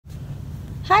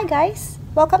Hi guys!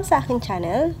 Welcome sa aking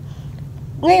channel.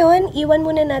 Ngayon, iwan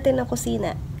muna natin ang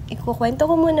kusina. Ikukwento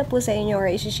ko muna po sa inyo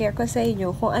or isi-share ko sa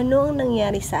inyo kung ano ang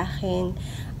nangyari sa akin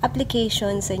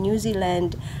application sa New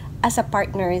Zealand as a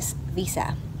partner's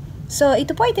visa. So,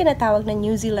 ito po ay tinatawag na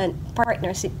New Zealand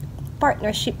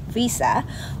partnership visa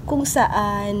kung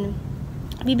saan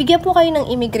bibigyan po kayo ng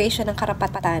immigration ng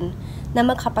karapatan na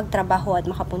makapagtrabaho at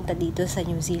makapunta dito sa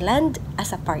New Zealand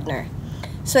as a partner.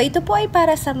 So, ito po ay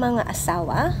para sa mga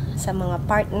asawa, sa mga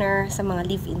partner, sa mga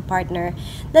live-in partner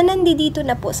na nandito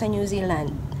na po sa New Zealand.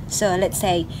 So, let's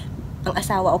say, ang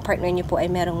asawa o partner niyo po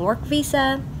ay merong work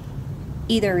visa,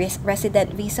 either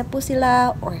resident visa po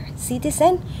sila or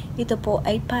citizen, ito po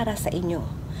ay para sa inyo.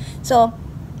 So,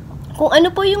 kung ano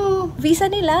po yung visa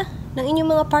nila ng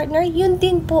inyong mga partner, yun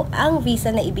din po ang visa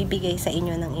na ibibigay sa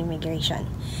inyo ng immigration.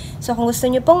 So, kung gusto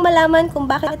nyo pong malaman kung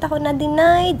bakit ako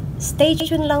na-denied, stay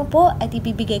tuned lang po at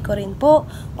ibibigay ko rin po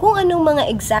kung anong mga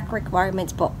exact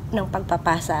requirements po ng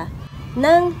pagpapasa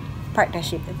ng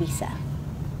partnership visa.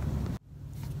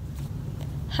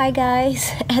 Hi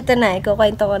guys! Eto na,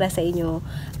 ikukwento ko na sa inyo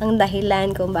ang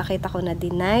dahilan kung bakit ako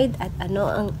na-denied at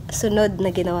ano ang sunod na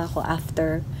ginawa ko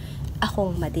after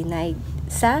akong ma-denied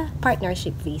sa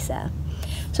partnership visa.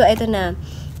 So, eto na.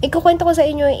 Ikukwento ko sa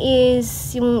inyo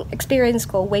is yung experience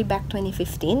ko way back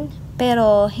 2015.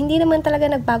 Pero, hindi naman talaga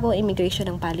nagbago ang immigration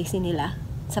ng policy nila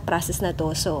sa process na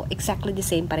to. So, exactly the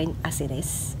same pa rin as it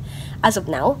is. As of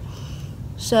now.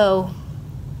 So,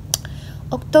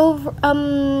 October,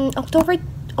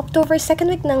 second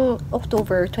week ng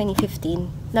October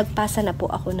 2015, nagpasa na po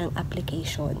ako ng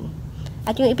application.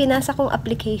 At yung ipinasa kong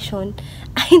application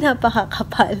ay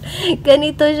napakakapal.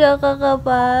 Ganito siya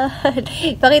kakapal.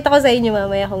 Pakita ko sa inyo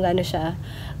mamaya kung gaano siya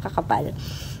kakapal.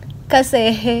 Kasi,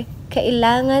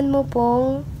 kailangan mo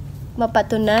pong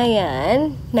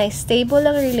mapatunayan na stable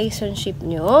ang relationship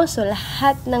nyo. So,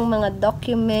 lahat ng mga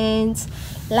documents,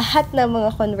 lahat ng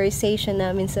mga conversation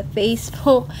namin sa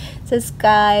Facebook, sa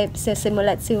Skype, sa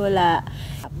simula't simula.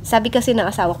 Sabi kasi ng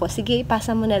asawa ko, sige,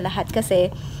 ipasa mo na lahat kasi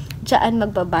diyan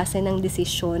magbabase ng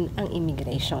desisyon ang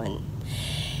immigration.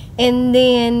 And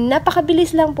then,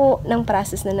 napakabilis lang po ng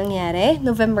process na nangyari.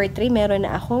 November 3, meron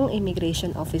na akong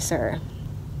immigration officer.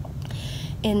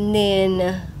 And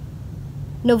then,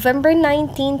 November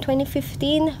 19,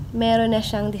 2015, meron na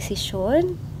siyang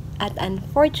desisyon. At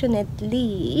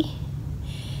unfortunately,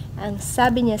 ang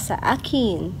sabi niya sa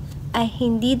akin ay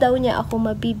hindi daw niya ako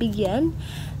mabibigyan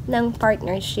ng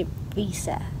partnership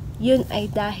visa. Yun ay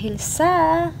dahil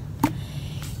sa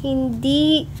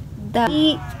hindi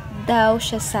daw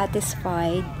siya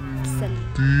satisfied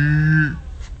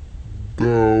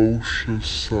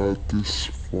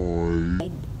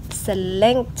sa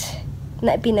length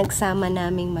na pinagsama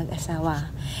naming mag-asawa.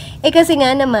 Eh kasi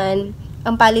nga naman,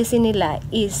 ang policy nila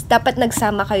is dapat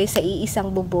nagsama kayo sa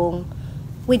iisang bubong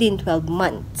within 12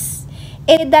 months.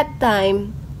 And at that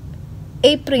time,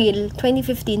 April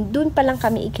 2015, dun pa lang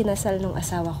kami ikinasal ng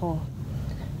asawa ko.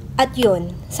 At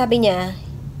yun, sabi niya,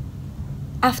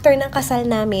 after ng kasal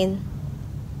namin,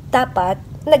 dapat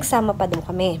nagsama pa daw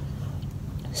kami.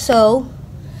 So,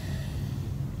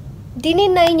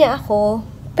 dininay niya ako,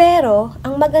 pero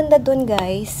ang maganda dun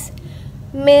guys,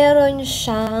 meron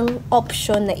siyang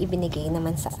option na ibinigay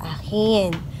naman sa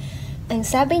akin. Ang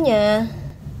sabi niya,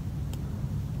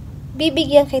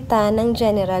 bibigyan kita ng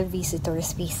General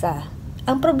Visitor's Visa.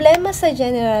 Ang problema sa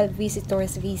General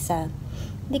Visitor's Visa,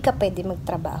 hindi ka pwede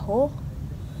magtrabaho.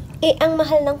 Eh, ang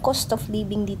mahal ng cost of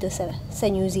living dito sa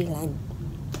New Zealand.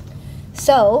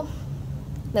 So,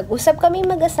 nag-usap kami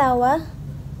mag-asawa.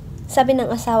 Sabi ng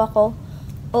asawa ko,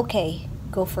 okay,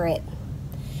 go for it.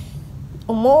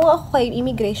 Umuo ako kay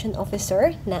immigration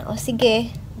officer na, o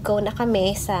sige, go na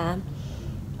kami sa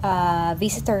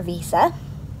visitor visa.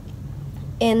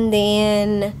 And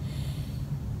then,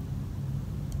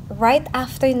 right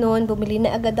after nun, bumili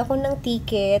na agad ako ng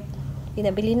ticket.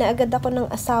 Pinabili na agad ako ng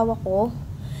asawa ko.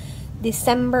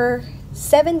 December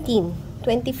 17,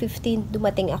 2015,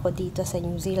 dumating ako dito sa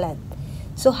New Zealand.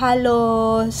 So,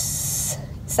 halos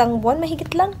isang buwan,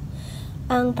 mahigit lang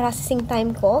ang processing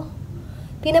time ko.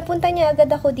 Pinapunta niya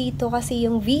agad ako dito kasi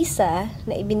yung visa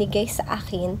na ibinigay sa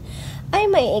akin ay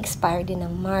may expire din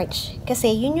ng March.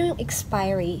 Kasi yun yung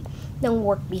expiry ng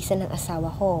work visa ng asawa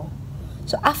ko.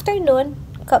 So, after nun,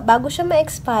 bago siya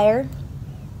ma-expire,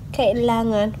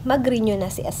 kailangan mag-renew na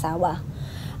si asawa.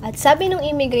 At sabi ng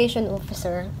immigration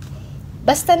officer,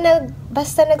 basta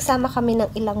nagsama kami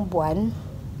ng ilang buwan,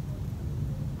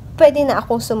 pwede na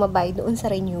akong sumabay doon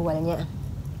sa renewal niya.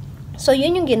 So,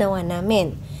 yun yung ginawa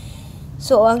namin.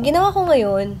 So, ang ginawa ko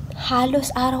ngayon,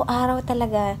 halos araw-araw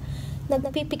talaga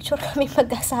nagpipicture kami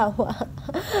mag-asawa.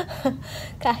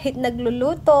 Kahit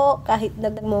nagluluto, kahit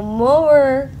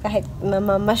nagmo-mower, kahit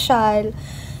mamamasyal.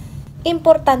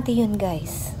 Importante yun,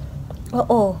 guys.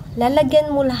 Oo,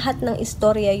 lalagyan mo lahat ng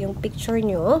istorya yung picture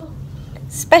nyo.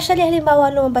 Especially, halimbawa,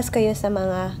 lumabas kayo sa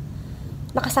mga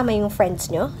nakasama yung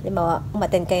friends nyo. Halimbawa,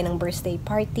 umattend kayo ng birthday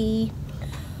party,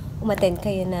 umattend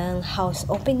kayo ng house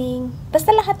opening.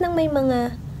 Basta lahat ng may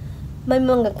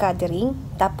mga gathering.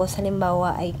 Tapos,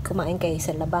 halimbawa, ay kumain kayo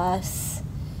sa labas.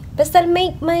 Basta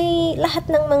may lahat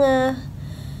ng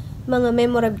mga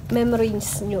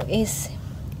memories nyo is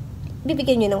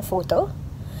bibigyan nyo ng photo.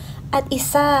 At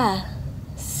isa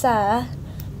sa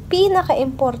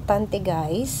pinaka-importante,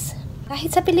 guys, kahit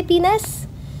sa Pilipinas,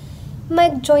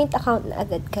 mag-joint account na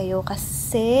agad kayo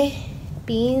kasi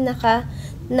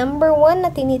number 1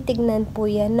 na tinitignan po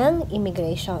yan ng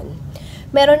immigration.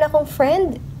 Meron akong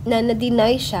friend na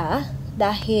na-deny siya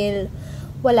dahil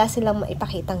wala silang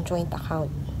maipakitang joint account.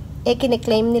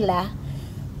 Kine-claim nila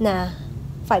na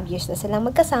 5 years na silang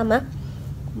magkasama,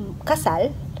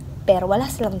 kasal, pero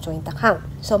wala silang joint account.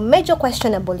 So, medyo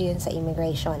questionable yun sa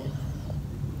immigration.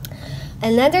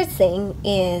 Another thing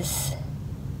is,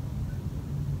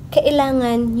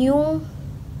 kailangan yung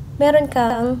meron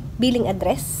kang billing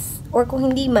address, or kung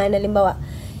hindi man, halimbawa,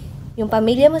 yung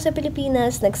pamilya mo sa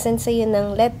Pilipinas, nag-send sa'yo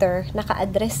ng letter,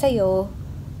 naka-address sa'yo,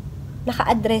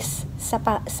 naka-address sa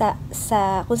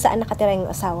kung saan nakatira yung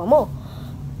asawa mo.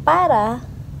 Para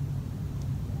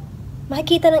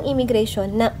makikita ng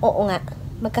immigration na oo nga,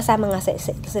 magkasama nga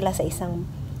sila sa isang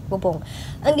bubong.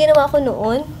 Ang ginawa ko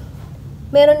noon,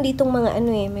 meron ditong mga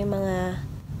may mga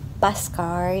pass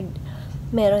card,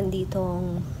 meron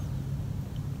ditong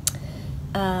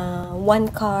one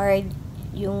card,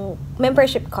 yung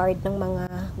membership card ng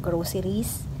mga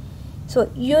groceries.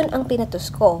 So, yun ang pinatus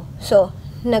ko. So,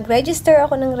 nag-register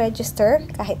ako ng register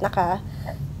kahit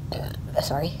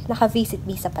naka-visit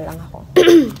visa pa lang ako.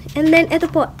 And then, ito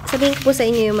po, sabihin ko po sa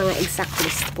inyo yung mga exact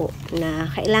list po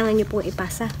na kailangan nyo pong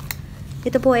ipasa.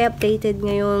 Ito po ay updated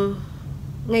ngayon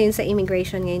sa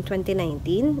immigration ngayon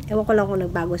 2019. Ewan ko lang kung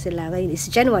nagbago sila. Ngayon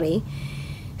is January.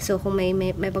 So, kung may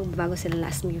pagbabago sila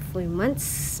last few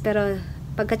months. Pero,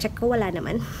 pagka-check ko, wala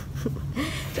naman.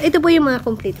 So, ito po yung mga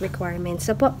complete requirements.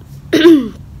 So, po,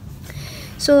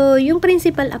 so, yung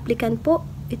principal applicant po,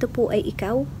 ito po ay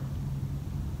ikaw.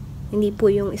 Hindi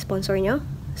po yung sponsor nyo.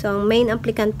 So, ang main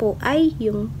applicant po ay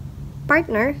yung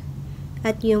partner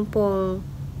at yung pong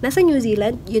nasa New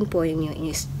Zealand, yun po ang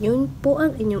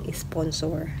inyong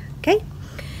sponsor. Okay?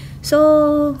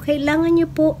 So, kailangan nyo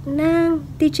po ng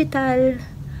digital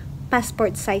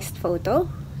passport-sized photo.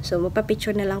 So,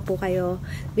 mapapicture na lang po kayo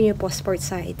with your passport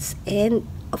size and,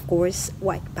 of course,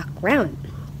 white background.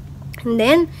 And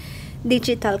then,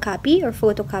 digital copy or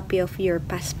photocopy of your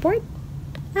passport.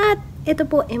 At, ito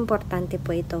po, importante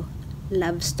po ito.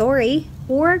 Love story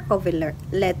or cover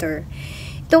letter.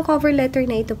 Itong cover letter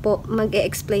na ito po,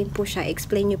 mag-e-explain po siya.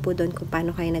 Explain nyo po doon kung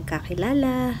paano kayo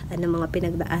nagkakilala, ano mga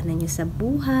pinagdaanan nyo sa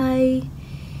buhay,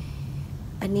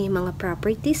 ano yung mga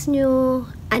properties nyo,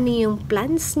 ano yung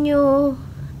plans nyo,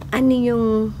 ano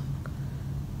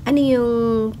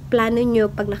yung plano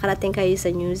nyo pag nakarating kayo sa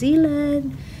New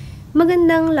Zealand.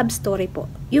 Magandang love story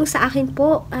po. Yung sa akin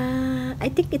po,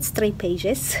 I think it's 3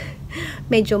 pages.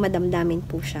 Medyo madamdamin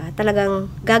po siya.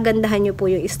 Talagang gagandahan nyo po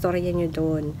yung istorya nyo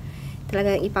doon.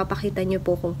 Talagang ipapakita nyo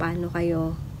po kung paano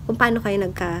kayo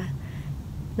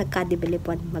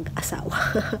nagka-developan mag-asawa.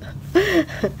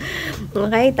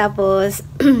 Okay, tapos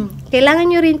kailangan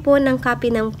nyo rin po ng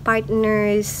copy ng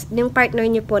yung partner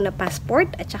nyo po na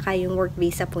passport at saka yung work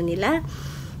visa po nila.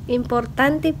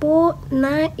 Importante po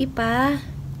na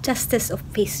justice of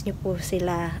peace nyo po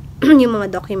sila. Yung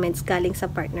mga documents galing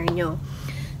sa partner nyo.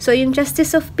 So, yung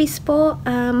justice of peace po,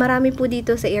 marami po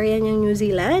dito sa area ng New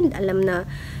Zealand. Alam na,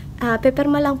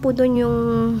 peperma lang po doon yung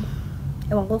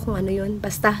ewan ko kung ano yun.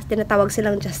 Basta, tinatawag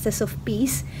silang justice of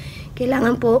peace.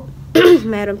 Kailangan po,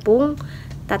 mayroon pong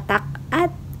tatak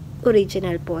at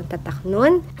original po ang tatak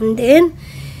nun. And then,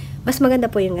 mas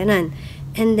maganda po yung ganan.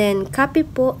 And then, copy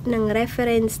po ng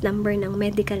reference number ng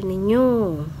medical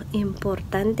ninyo.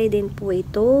 Importante din po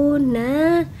ito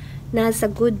na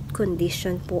nasa good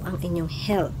condition po ang inyong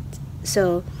health.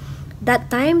 So,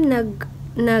 that time,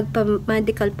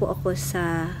 nagpa-medical po ako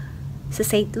sa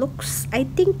St. Luke's. I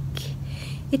think,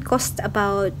 it cost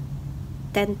about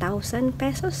 10,000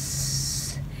 pesos.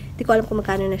 Hindi ko alam kung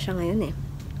magkano na siya ngayon eh.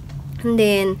 And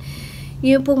then,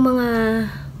 yung pong mga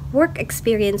work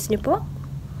experience nyo po,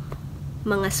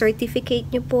 mga certificate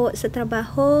nyo po sa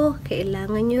trabaho,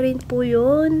 kailangan nyo rin po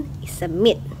yun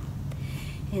i-submit.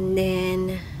 And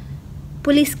then,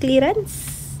 police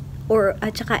clearance or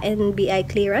at saka NBI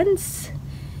Clearance.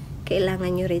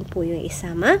 Kailangan nyo rin po yung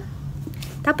isama.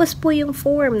 Tapos po yung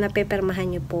form na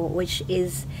pepermahan nyo po, which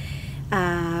is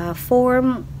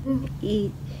form,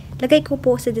 lagay ko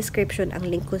po sa description ang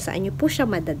link kung saan nyo po siya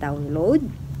mada-download.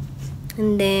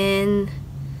 And then,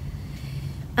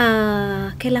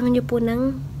 kailangan nyo po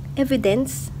ng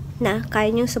evidence na kaya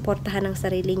nyo suportahan ang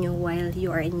sarili nyo while you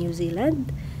are in New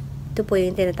Zealand. Ito po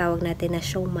yung tinatawag natin na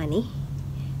show money.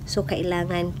 So,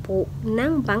 kailangan po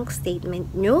ng bank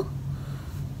statement nyo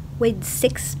with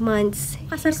 6 months.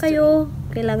 Kasal kayo,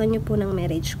 kailangan nyo po ng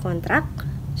marriage contract.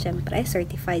 Siyempre,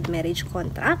 certified marriage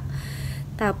contract.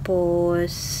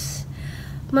 Tapos,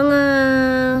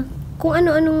 kung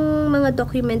ano-anong mga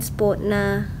documents po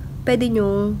na pwede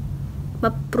nyong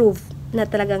ma-prove na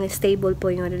talagang stable po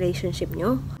yung relationship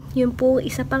nyo. Yun po,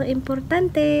 isa pang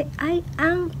importante ay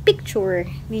ang picture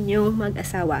ninyong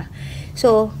mag-asawa.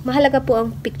 So, mahalaga po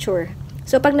ang picture.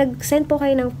 So, pag nag-send po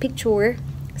kayo ng picture,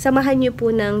 samahan nyo po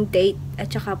ng date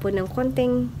at saka po ng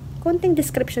konting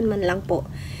description man lang po.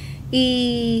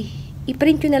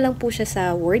 I-print nyo na lang po siya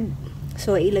sa Word.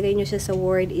 So, ilagay nyo siya sa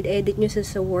Word, i-edit nyo siya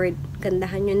sa Word,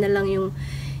 gandahan nyo na lang yung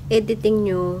editing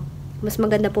nyo. Mas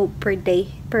maganda po per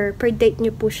day. Per date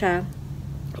nyo po siya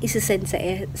isasend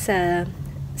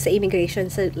sa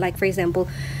immigration. So, like for example,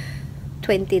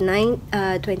 2015,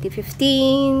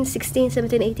 16,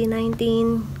 17, 18,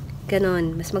 19,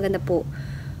 ganon. Mas maganda po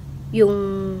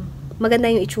maganda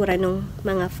yung itsura ng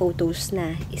mga photos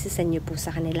na isasend nyo po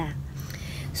sa kanila.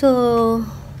 So,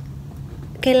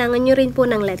 kailangan nyo rin po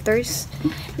ng letters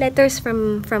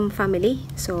from family.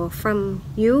 So, from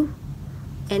you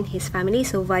and his family.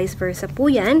 So, vice versa po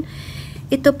yan.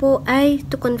 Ito po ay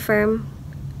to confirm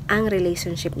ang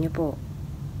relationship nyo po.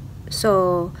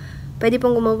 So, pwede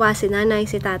pong gumawa si nanay,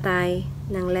 si tatay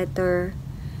ng letter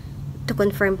to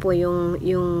confirm po yung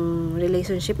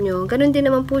relationship nyo. Ganun din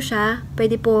naman po siya.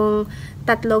 Pwede pong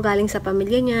 3 galing sa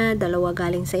pamilya niya, 2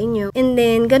 galing sa inyo. And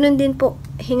then, ganun din po,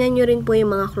 hingan nyo rin po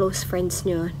yung mga close friends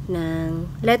nyo ng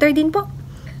letter din po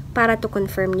para to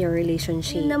confirm your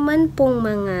relationship. Yun naman pong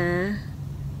mga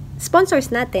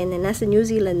sponsors natin na nasa New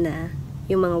Zealand na,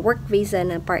 yung mga work visa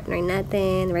na partner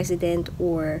natin, resident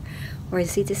or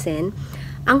citizen,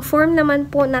 ang form naman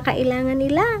po na kailangan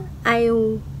nila ay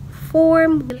yung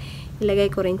form. Ilagay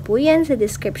ko rin po yan sa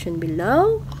description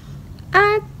below.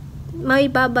 At may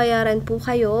babayaran po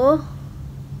kayo.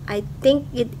 I think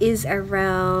it is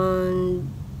around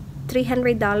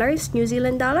 $300 New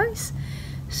Zealand dollars.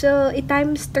 So,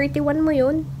 i-times 31 mo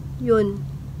yun. Yun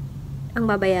ang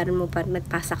babayaran mo para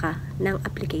nagpasa ka ng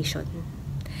application.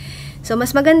 So,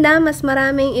 mas maganda, mas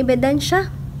maraming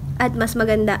ebidensya, at mas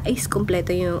maganda is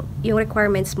kumpleto yung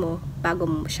requirements mo bago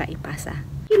mo siya ipasa.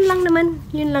 Yun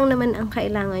lang naman ang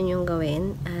kailangan yung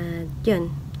gawin. At yun.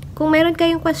 Kung meron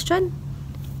kayong question,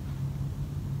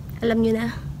 alam nyo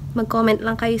na, mag-comment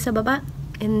lang kayo sa baba.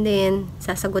 And then,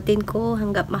 sasagutin ko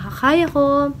hanggat makakaya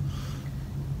ko.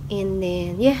 And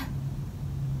then, yeah.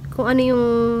 Kung ano yung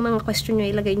mga question nyo,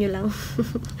 ilagay nyo lang.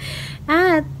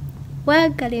 At,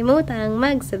 huwag kalimutang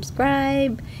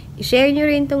mag-subscribe. I-share nyo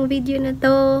rin tong video na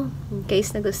to. In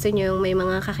case na gusto nyo, may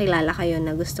mga kakilala kayo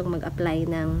na gustong mag-apply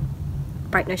ng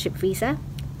partnership visa.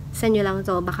 Send nyo lang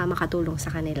to, baka makatulong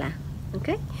sa kanila.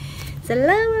 Okay?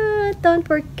 Salamat! Don't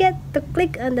forget to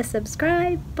click on the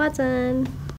subscribe button.